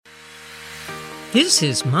This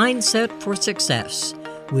is Mindset for Success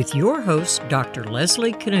with your host, Dr.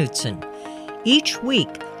 Leslie Knudsen. Each week,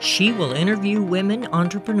 she will interview women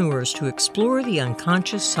entrepreneurs to explore the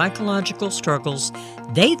unconscious psychological struggles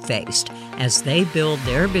they faced as they build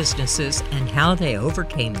their businesses and how they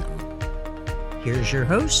overcame them. Here's your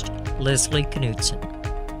host, Leslie Knudsen.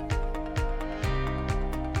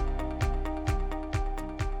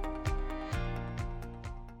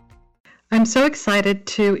 I'm so excited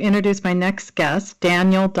to introduce my next guest,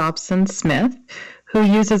 Daniel Dobson-Smith, who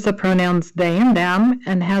uses the pronouns they and them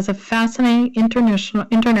and has a fascinating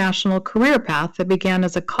international career path that began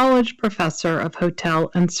as a college professor of hotel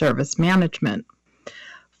and service management.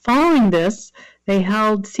 Following this, they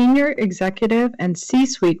held senior executive and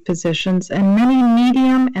C-suite positions in many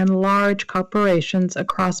medium and large corporations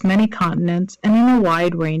across many continents and in a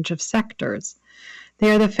wide range of sectors. They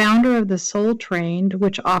are the founder of The Soul Trained,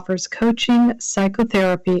 which offers coaching,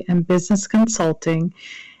 psychotherapy, and business consulting,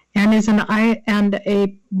 and is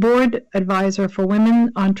a board advisor for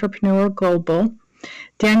Women Entrepreneur Global.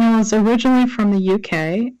 Daniel is originally from the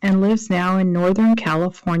UK and lives now in Northern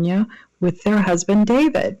California with their husband,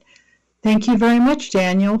 David. Thank you very much,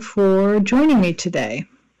 Daniel, for joining me today.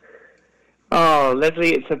 Oh,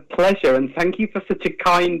 Leslie, it's a pleasure, and thank you for such a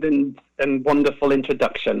kind and wonderful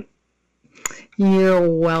introduction. You're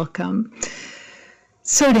welcome.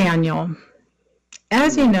 So, Daniel,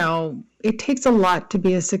 as you know, it takes a lot to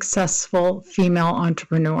be a successful female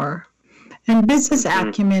entrepreneur, and business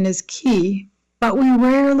acumen is key, but we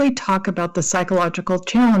rarely talk about the psychological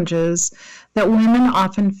challenges that women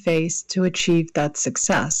often face to achieve that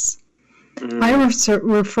success. I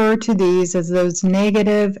refer to these as those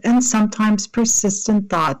negative and sometimes persistent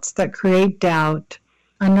thoughts that create doubt,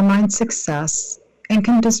 undermine success, and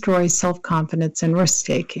can destroy self-confidence and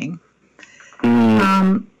risk-taking.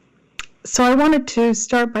 So I wanted to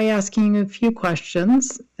start by asking you a few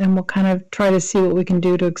questions, and we'll kind of try to see what we can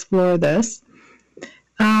do to explore this.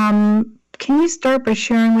 Can you start by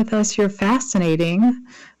sharing with us your fascinating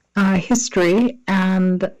history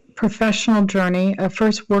and professional journey of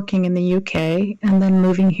first working in the UK and then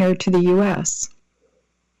moving here to the US?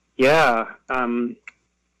 Yeah, I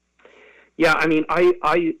mean,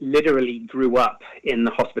 I literally grew up in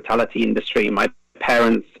the hospitality industry. My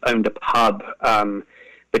parents owned a pub when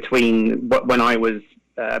I was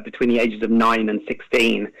between the ages of 9 and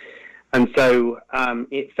 16, and so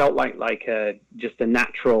it felt like just a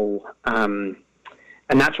natural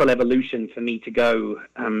evolution for me to go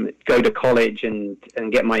to college and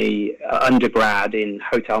get my undergrad in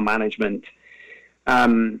hotel management,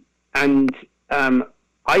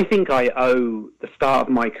 I think I owe the start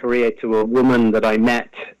of my career to a woman that I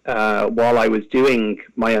met while I was doing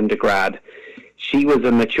my undergrad. She was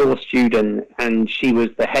a mature student, and she was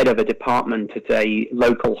the head of a department at a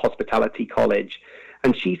local hospitality college.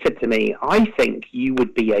 And she said to me, "I think you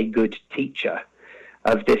would be a good teacher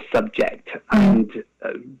of this subject." And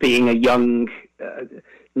being a young,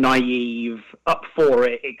 naive, up for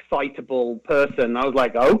it, excitable person, I was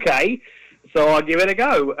like, okay. So I'll give it a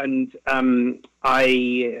go. And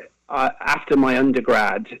after my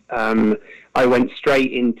undergrad, I went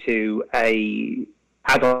straight into a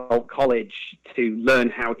adult college to learn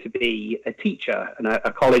how to be a teacher and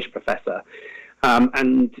a college professor,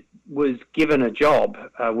 and was given a job,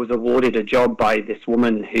 was awarded a job by this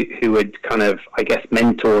woman who had kind of, I guess,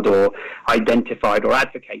 mentored or identified or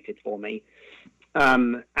advocated for me.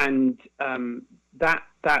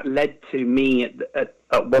 That led to me at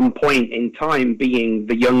one point in time being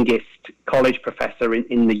the youngest college professor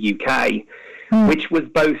in the UK, which was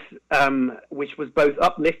both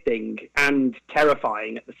uplifting and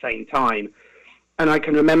terrifying at the same time. And I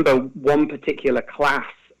can remember one particular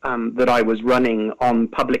class that I was running on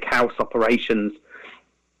public house operations.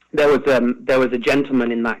 There was a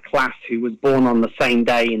gentleman in that class who was born on the same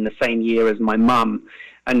day in the same year as my mum,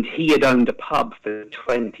 and he had owned a pub for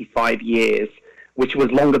 25 years. Which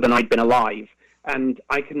was longer than I'd been alive. And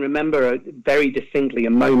I can remember very distinctly a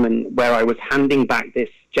moment where I was handing back this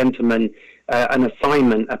gentleman an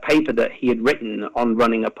assignment, a paper that he had written on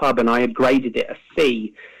running a pub, and I had graded it a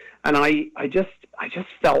C. And I just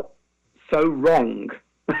felt so wrong.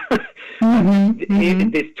 This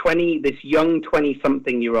young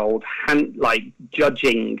 20-something-year-old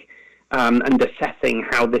judging and assessing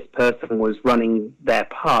how this person was running their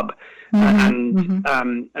pub. And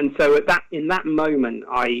so in that moment,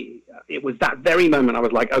 it was that very moment I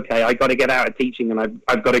was like, okay, I got to get out of teaching, and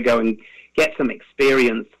I've got to go and get some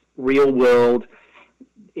experience, real world,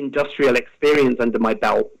 industrial experience under my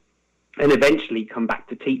belt, and eventually come back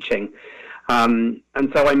to teaching. And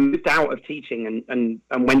so I moved out of teaching and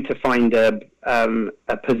went to find a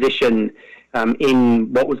position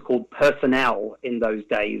in what was called personnel in those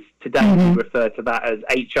days. Today we refer to that as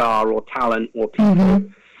HR or talent or people.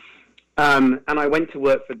 And I went to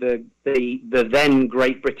work for the then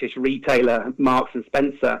great British retailer Marks and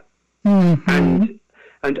Spencer, and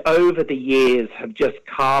over the years have just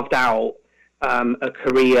carved out a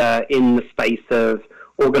career in the space of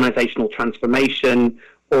organizational transformation,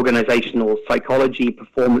 organizational psychology,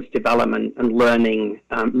 performance development, and learning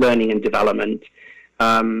and development.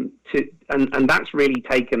 And that's really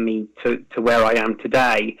taken me to where I am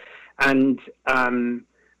today. And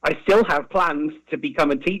I still have plans to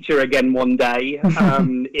become a teacher again one day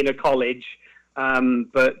in a college.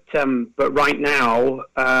 But right now,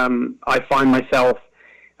 I find myself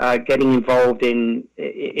getting involved in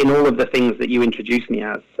all of the things that you introduced me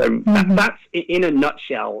as. So that's, in a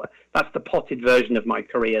nutshell, that's the potted version of my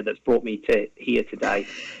career that's brought me to here today.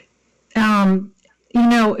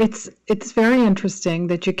 It's very interesting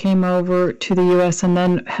that you came over to the U.S. and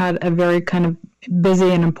then had a very kind of busy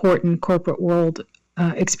and important corporate world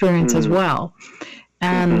experience as well,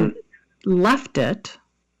 and left it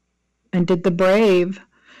and did the brave,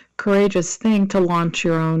 courageous thing to launch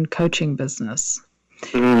your own coaching business.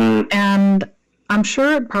 And I'm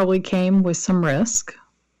sure it probably came with some risk.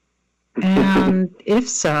 And if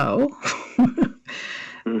so,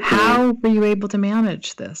 how were you able to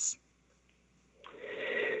manage this?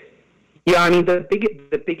 Yeah, I mean, the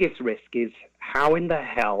biggest risk is, how in the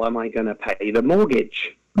hell am I going to pay the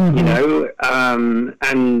mortgage? You know,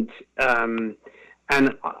 and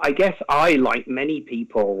I guess I, like many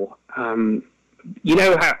people, you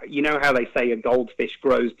know how they say a goldfish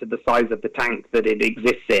grows to the size of the tank that it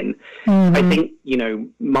exists in. I think, you know,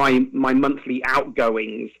 my monthly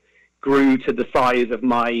outgoings grew to the size of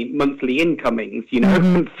my monthly incomings, you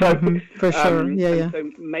know. For sure. So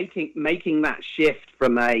making that shift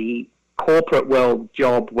from a corporate world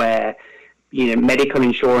job where, you know, medical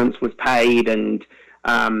insurance was paid and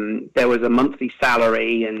there was a monthly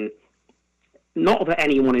salary, and not that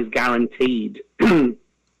anyone is guaranteed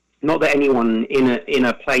not that anyone in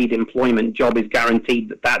a paid employment job is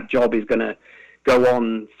guaranteed that job is going to go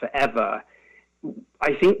on forever.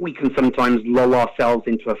 I think we can sometimes lull ourselves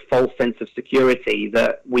into a false sense of security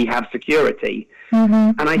that we have security.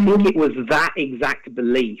 And I think it was that exact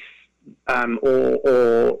belief,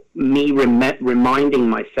 or me reminding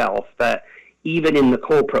myself that even in the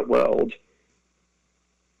corporate world,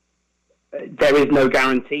 there is no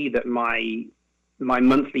guarantee that my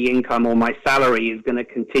monthly income or my salary is going to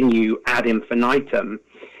continue ad infinitum.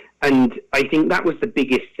 And I think that was the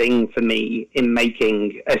biggest thing for me in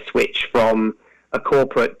making a switch from a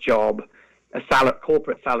corporate job,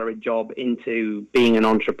 corporate salaried job, into being an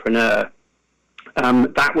entrepreneur.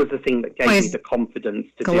 That was the thing that gave me the confidence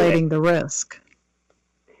to do it. Escalating the risk.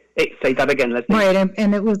 Say that again, Leslie. Right,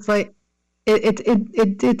 and it was like,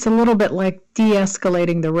 it's a little bit like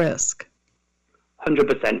de-escalating the risk.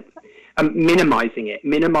 100%. Minimizing it.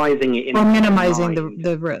 Minimizing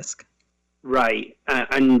the risk. Right,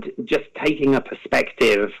 and just taking a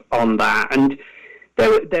perspective on that. And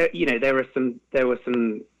there were some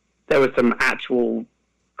actual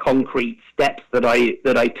concrete steps that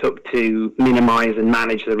I took to minimize and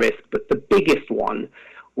manage the risk. But the biggest one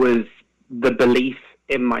was the belief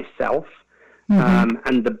in myself,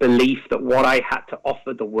 and the belief that what I had to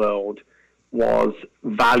offer the world was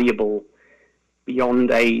valuable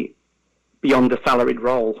beyond a salaried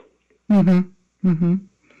role. And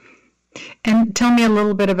tell me a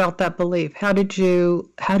little bit about that belief. How did you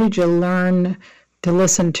learn to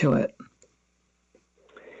listen to it?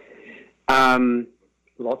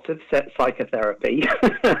 Lots of psychotherapy,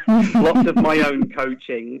 lots of my own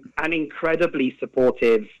coaching, an incredibly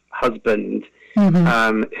supportive husband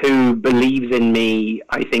who believes in me,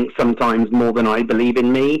 I think sometimes more than I believe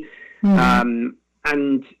in me, and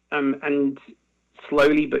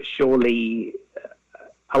slowly but surely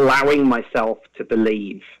allowing myself to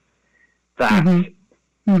believe that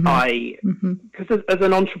because as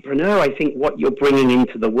an entrepreneur, I think what you're bringing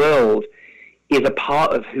into the world is a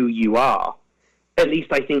part of who you are. At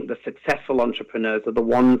least I think the successful entrepreneurs are the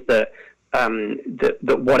ones that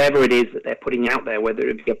whatever it is that they're putting out there, whether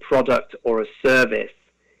it be a product or a service,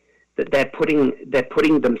 that they're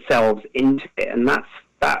putting themselves into it, and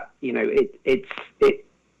it's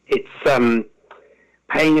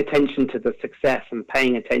paying attention to the success and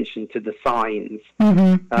paying attention to the signs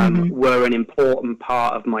were an important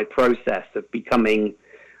part of my process of becoming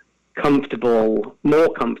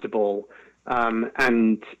more comfortable,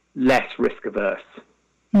 and less risk averse.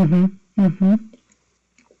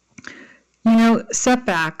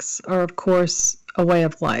 Setbacks are, of course, a way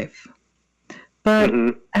of life. But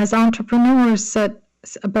as entrepreneurs,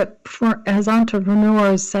 But as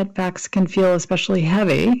entrepreneurs, setbacks can feel especially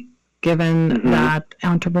heavy, given that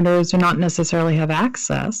entrepreneurs do not necessarily have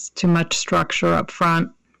access to much structure up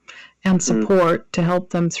front and support to help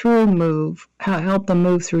them move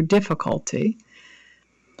through difficulty.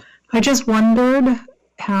 I just wondered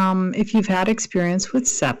if you've had experience with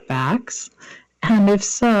setbacks, and if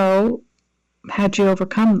so, how'd you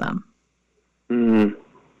overcome them?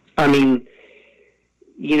 I mean,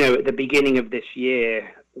 at the beginning of this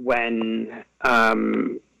year, when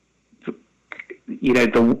the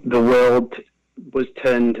world was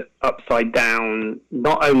turned upside down,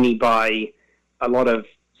 not only by a lot of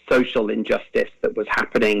social injustice that was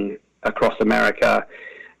happening across America,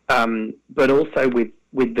 but also with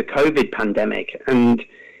the COVID pandemic. And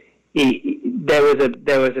there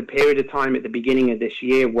was a period of time at the beginning of this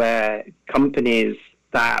year where companies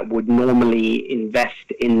that would normally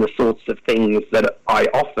invest in the sorts of things that I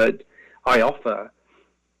offer,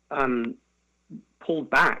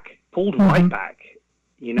 pulled right back.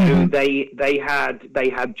 They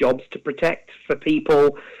had jobs to protect for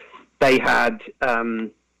people. They had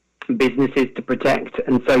businesses to protect,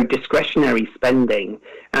 and so discretionary spending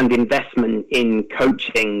and investment in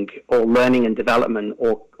coaching or learning and development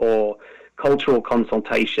or cultural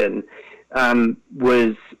consultation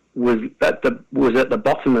was at the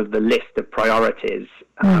bottom of the list of priorities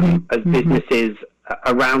as businesses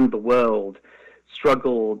around the world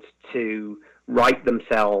struggled to right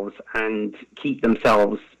themselves and keep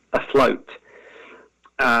themselves afloat.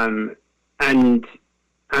 And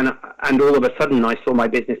all of a sudden, I saw my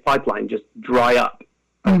business pipeline just dry up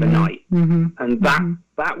overnight, and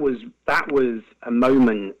that was a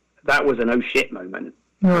moment. That was an oh shit moment.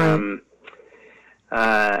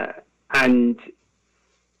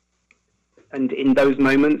 And in those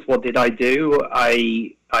moments, what did I do?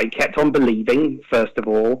 I kept on believing, first of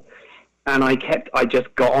all, and I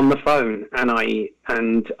just got on the phone and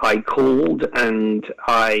I called and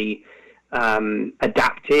I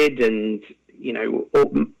adapted, and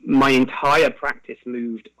my entire practice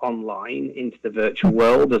moved online into the virtual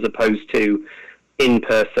world as opposed to in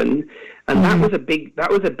person, and that was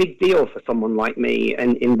a big deal for someone like me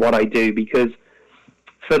and in what I do, because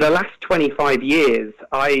for the last 25 years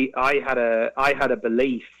I had a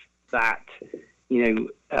belief that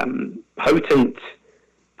potent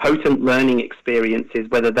learning experiences,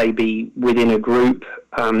 whether they be within a group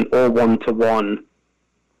or one-to-one,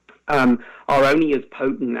 are only as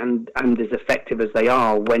potent and as effective as they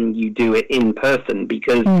are when you do it in person,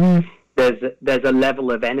 because there's a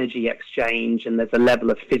level of energy exchange and there's a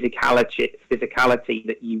level of physicality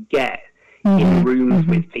that you get in rooms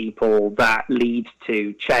with people that leads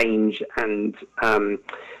to change and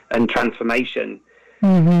transformation.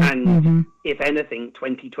 And if anything,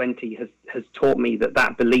 2020 has taught me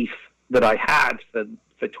that belief that I had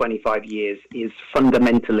for 25 years is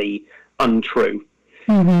fundamentally untrue.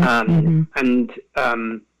 And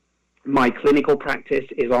my clinical practice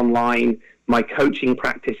is online, my coaching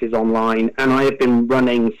practice is online, and I have been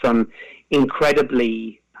running some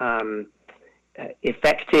incredibly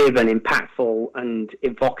effective and impactful and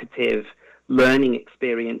evocative learning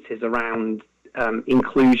experiences around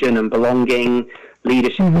inclusion and belonging,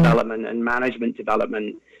 leadership development and management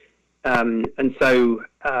development. And so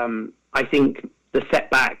I think the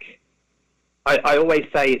setback, I always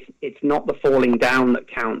say it's not the falling down that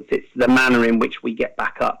counts, it's the manner in which we get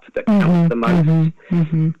back up that counts the most.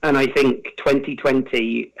 And I think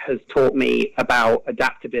 2020 has taught me about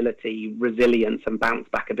adaptability, resilience, and bounce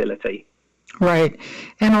back ability. Right.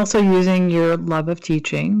 And also using your love of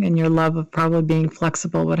teaching and your love of probably being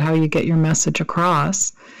flexible with how you get your message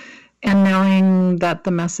across, and knowing that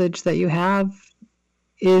the message that you have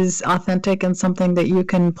is authentic and something that you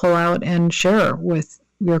can pull out and share with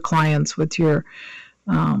your clients, with your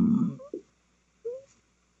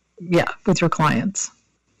with your clients.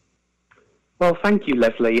 Well, thank you,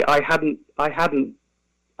 Leslie. I hadn't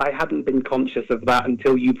been conscious of that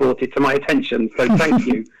until you brought it to my attention, so thank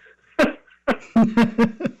you.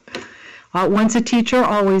 Once a teacher,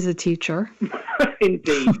 always a teacher.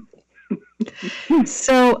 Indeed.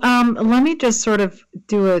 So let me just sort of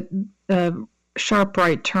do a sharp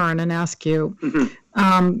right turn and ask you,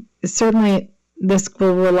 certainly this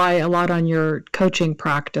will rely a lot on your coaching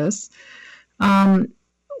practice.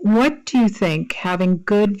 What do you think having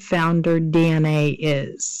good founder DNA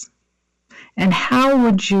is? And how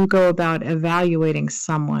would you go about evaluating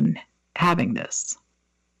someone having this?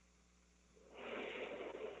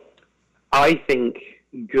 I think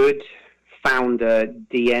good founder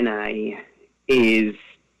DNA is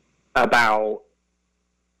about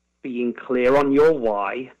being clear on your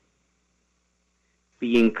why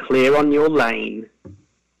being clear on your lane,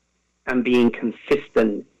 and being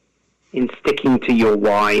consistent in sticking to your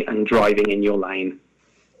why and driving in your lane.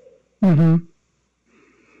 Mm-hmm.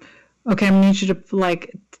 Okay, I need you to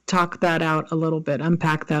talk that out a little bit,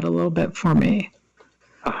 unpack that a little bit for me.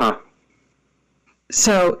 Uh-huh.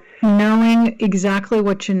 So knowing exactly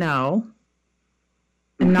what you know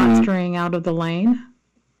and not straying out of the lane?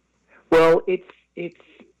 Well, it's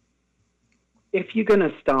if you're going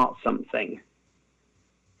to start something,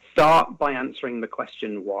 start by answering the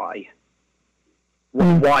question why.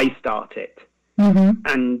 Why start it?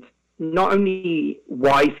 And not only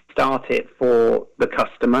why start it for the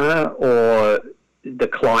customer or the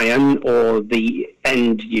client or the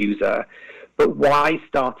end user, but why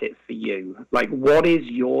start it for you? Like, what is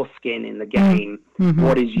your skin in the game?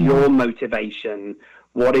 What is your motivation?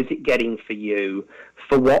 What is it getting for you?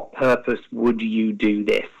 For what purpose would you do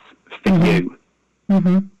this for you?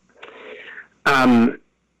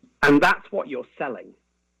 And that's what you're selling,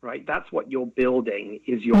 right? That's what you're building,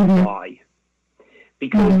 is your why.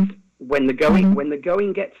 Because when the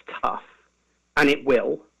going gets tough, and it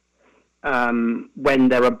will, when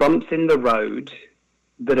there are bumps in the road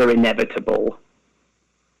that are inevitable,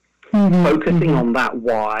 focusing on that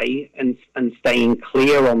why and staying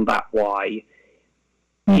clear on that why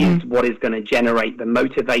is what is going to generate the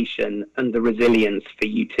motivation and the resilience for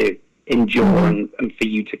you to endure and for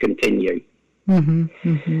you to continue.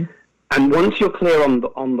 And once you're clear on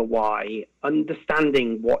the why,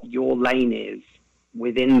 understanding what your lane is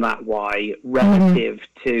within that why relative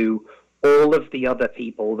to all of the other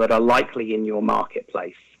people that are likely in your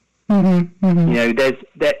marketplace. You know,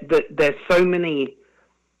 there's so many.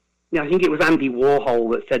 You know, I think it was Andy Warhol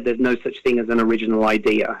that said there's no such thing as an original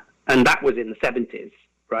idea, and that was in the 70s,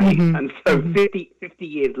 right? And so 50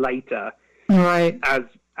 years later, right,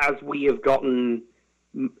 as we have gotten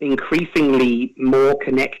increasingly more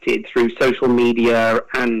connected through social media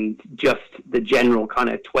and just the general kind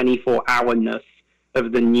of 24-hourness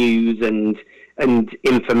of the news and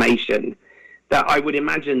information, that I would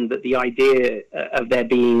imagine that the idea of there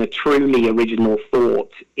being a truly original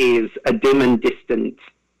thought is a dim and distant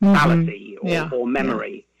fallacy or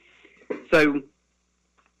memory. So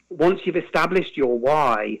once you've established your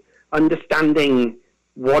why, understanding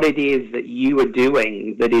what it is that you are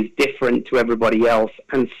doing that is different to everybody else,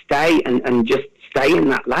 and stay and just stay in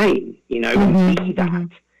that lane, you know, and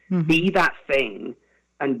be that thing,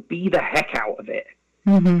 and be the heck out of it,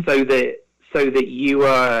 so that you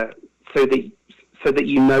are so that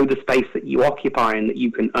you know the space that you occupy and that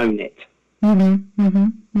you can own it.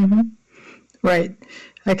 Right.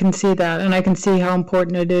 I can see that, and I can see how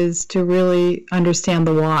important it is to really understand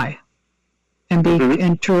the why and be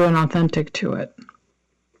and true and authentic to it.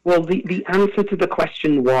 Well, the answer to the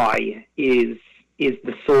question why is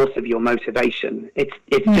the source of your motivation. It's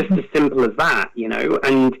just as simple as that, you know.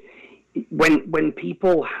 And when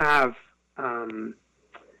people have an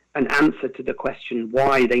answer to the question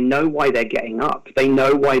why, they know why they're getting up. They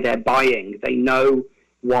know why they're buying. They know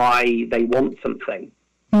why they want something.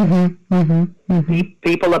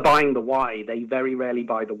 People are buying the why. They very rarely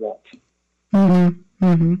buy the what.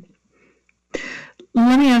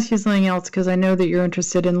 Let me ask you something else, because I know that you're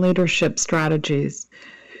interested in leadership strategies.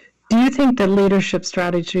 Do you think that leadership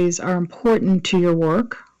strategies are important to your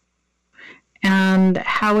work? And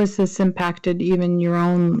how has this impacted even your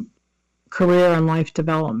own career and life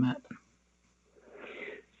development?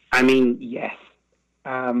 I mean, yes.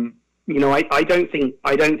 You know, I don't think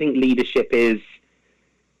leadership is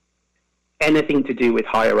anything to do with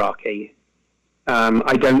hierarchy.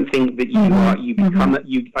 I don't think that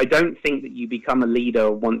I don't think that you become a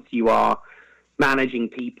leader once you are managing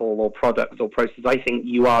people or products or processes. I think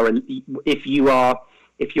if you are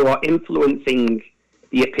influencing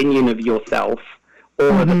the opinion of yourself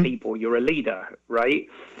or other people, you're a leader, right?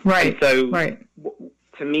 Right. And so,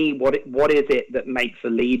 to me, what is it that makes a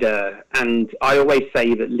leader? And I always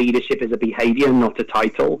say that leadership is a behavior, not a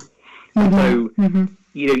title. So,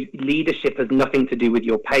 you know, leadership has nothing to do with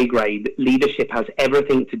your pay grade. Leadership has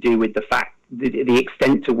everything to do with the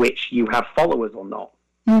extent to which you have followers or not.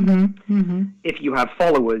 If you have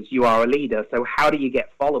followers, you are a leader. So how do you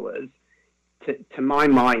get followers? To my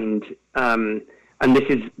mind, and this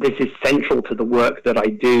is central to the work that I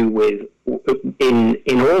do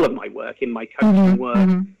in all of my work, in my coaching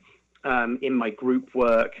work, in my group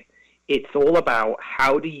work. It's all about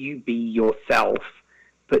how do you be yourself,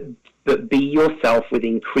 but be yourself with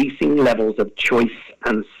increasing levels of choice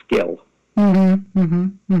and skill.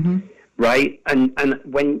 Right? And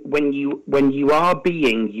when you are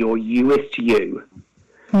being your youest you,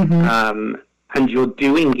 and you're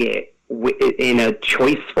doing it in a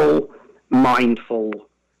choiceful mindful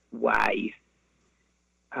way,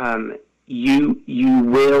 you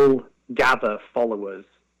will gather followers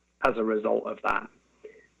as a result of that.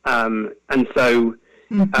 And so,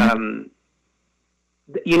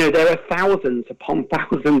 there are thousands upon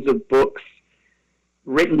thousands of books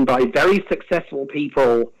written by very successful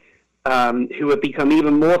people who have become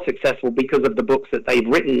even more successful because of the books that they've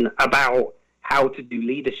written about how to do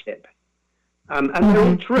leadership. And they're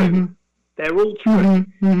all true. They're all true.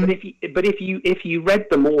 But if you read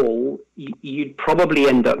them all, you'd probably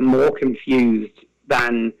end up more confused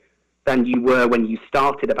than you were when you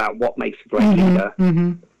started about what makes a great leader.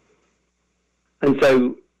 And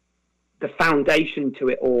so the foundation to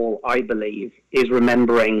it all, I believe, is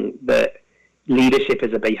remembering that leadership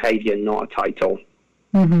is a behavior, not a title.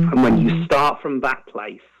 And when you start from that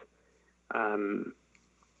place,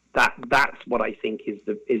 that's what I think is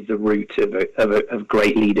the root of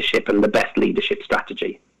great leadership and the best leadership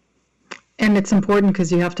strategy. And it's important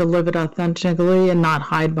because you have to live it authentically and not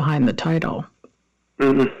hide behind the title.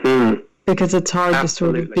 Because it's hard to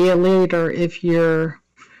sort of be a leader if you're,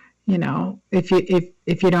 if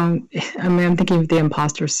you don't. I mean, I'm thinking of the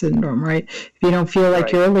imposter syndrome, right? If you don't feel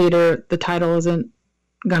like you're a leader, the title isn't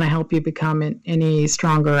going to help you become any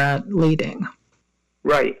stronger at leading.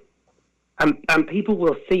 Right. And people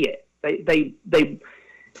will see it. They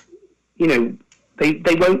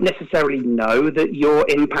won't necessarily know that you're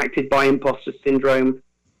impacted by imposter syndrome.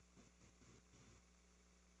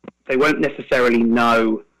 They won't necessarily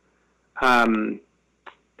know.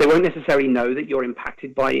 They won't necessarily know that you're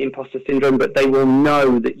impacted by imposter syndrome, but they will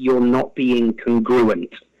know that you're not being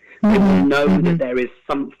congruent. They will know that there is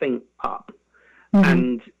something up,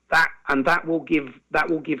 and that will give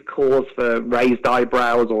cause for raised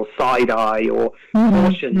eyebrows or side eye or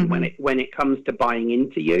caution when it comes to buying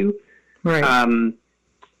into you. Right.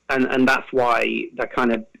 And that's why that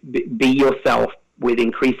kind of be yourself with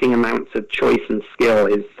increasing amounts of choice and skill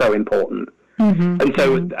is so important. And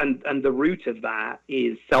so, and the root of that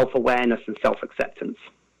is self-awareness and self-acceptance.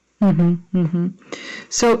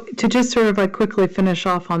 So to just sort of quickly finish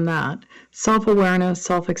off on that, self-awareness,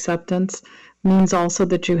 self-acceptance means also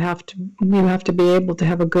that you have to be able to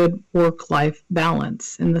have a good work-life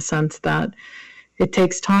balance, in the sense that it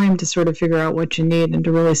takes time to sort of figure out what you need and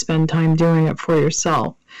to really spend time doing it for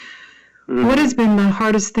yourself. What has been the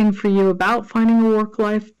hardest thing for you about finding a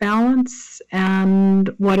work-life balance, and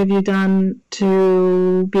what have you done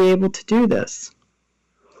to be able to do this?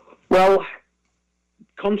 Well,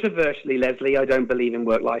 controversially, Leslie, I don't believe in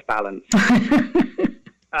work-life balance.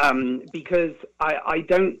 Because I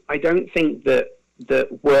don't think that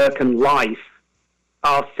work and life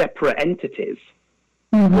are separate entities.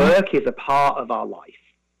 Work is a part of our life,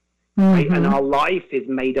 right? And our life is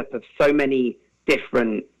made up of so many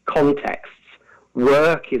different contexts.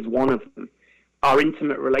 Work is one of them. Our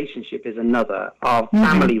intimate relationship is another. Our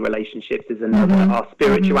family relationships is another. Our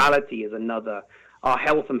spirituality is another. Our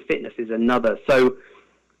health and fitness is another. So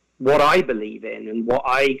what I believe in, and what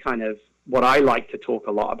I like to talk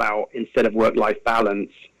a lot about instead of work-life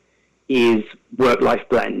balance, is work-life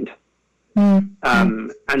blend. And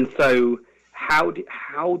so how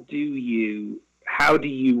do you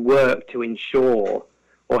work to ensure,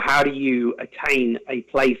 or how do you attain a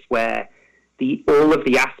place where all of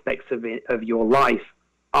the aspects of your life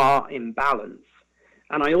are in balance?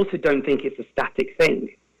 And I also don't think it's a static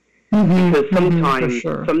thing, because sometimes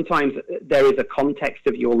there is a context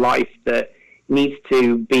of your life that needs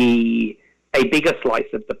to be a bigger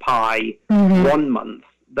slice of the pie one month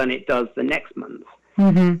than it does the next month.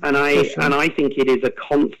 And I think it is a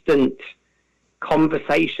constant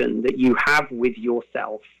conversation that you have with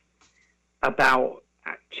yourself about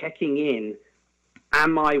checking in.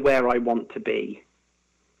 Am I where I want to be?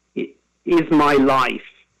 Is my life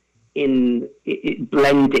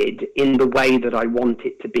blended in the way that I want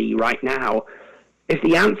it to be right now? If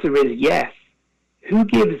the answer is yes, who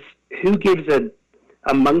gives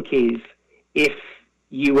a monkey's if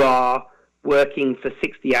you are working for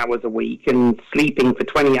 60 hours a week and sleeping for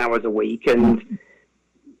 20 hours a week, and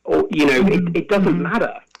it doesn't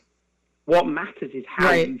matter. What matters is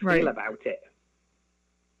how you feel about it.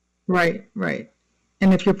 Right.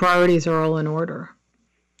 And if your priorities are all in order.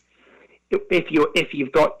 If you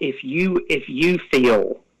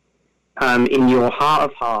feel in your heart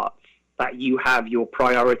of hearts that you have your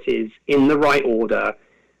priorities in the right order,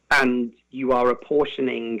 and you are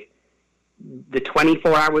apportioning the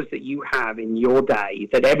 24 hours that you have in your day,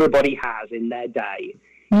 that everybody has in their day,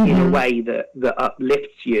 in a way that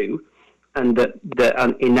uplifts you and that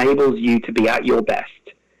enables you to be at your best,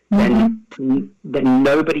 then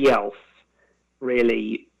nobody else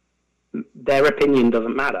really, their opinion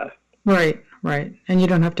doesn't matter. Right, right. And you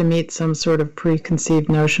don't have to meet some sort of preconceived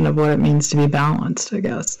notion of what it means to be balanced, I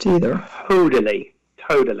guess, either. Totally.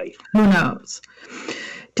 Who knows?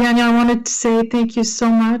 Daniel, I wanted to say thank you so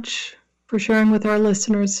much for sharing with our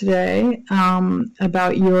listeners today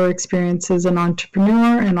about your experience as an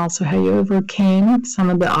entrepreneur and also how you overcame some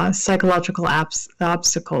of the psychological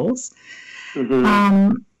obstacles.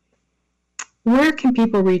 Mm-hmm. Where can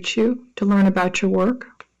people reach you to learn about your work?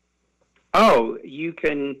 Oh, you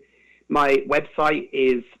can. My website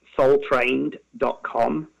is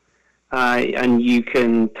soultrained.com, and you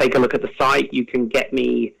can take a look at the site. You can get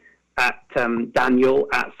me at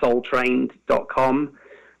daniel@soultrained.com,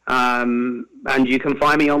 and you can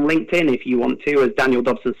find me on LinkedIn if you want to as Daniel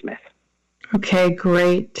Dobson-Smith. Okay,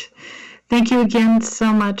 great. Thank you again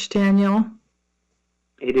so much, Daniel.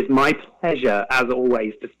 It is my pleasure, as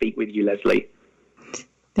always, to speak with you, Leslie.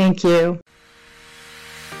 Thank you.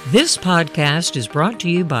 This podcast is brought to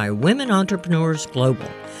you by Women Entrepreneurs Global,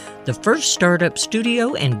 the first startup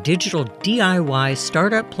studio and digital DIY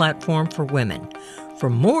startup platform for women. For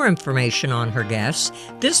more information on her guests,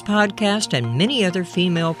 this podcast, and many other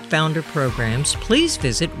female founder programs, please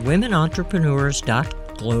visit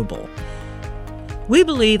womenentrepreneurs.global. We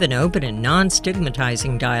believe in open and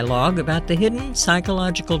non-stigmatizing dialogue about the hidden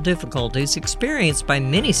psychological difficulties experienced by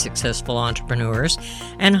many successful entrepreneurs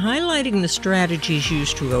and highlighting the strategies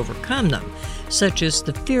used to overcome them, such as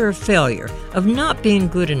the fear of failure, of not being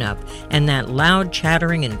good enough, and that loud,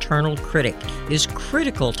 chattering internal critic is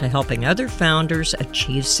critical to helping other founders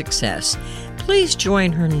achieve success. Please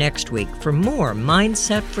join her next week for more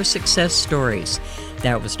Mindset for Success stories.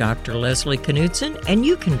 That was Dr. Leslie Knudsen, and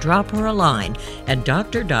you can drop her a line at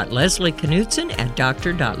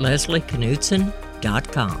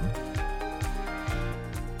dr.leslieKnudsen@dr.leslieKnudsen.com.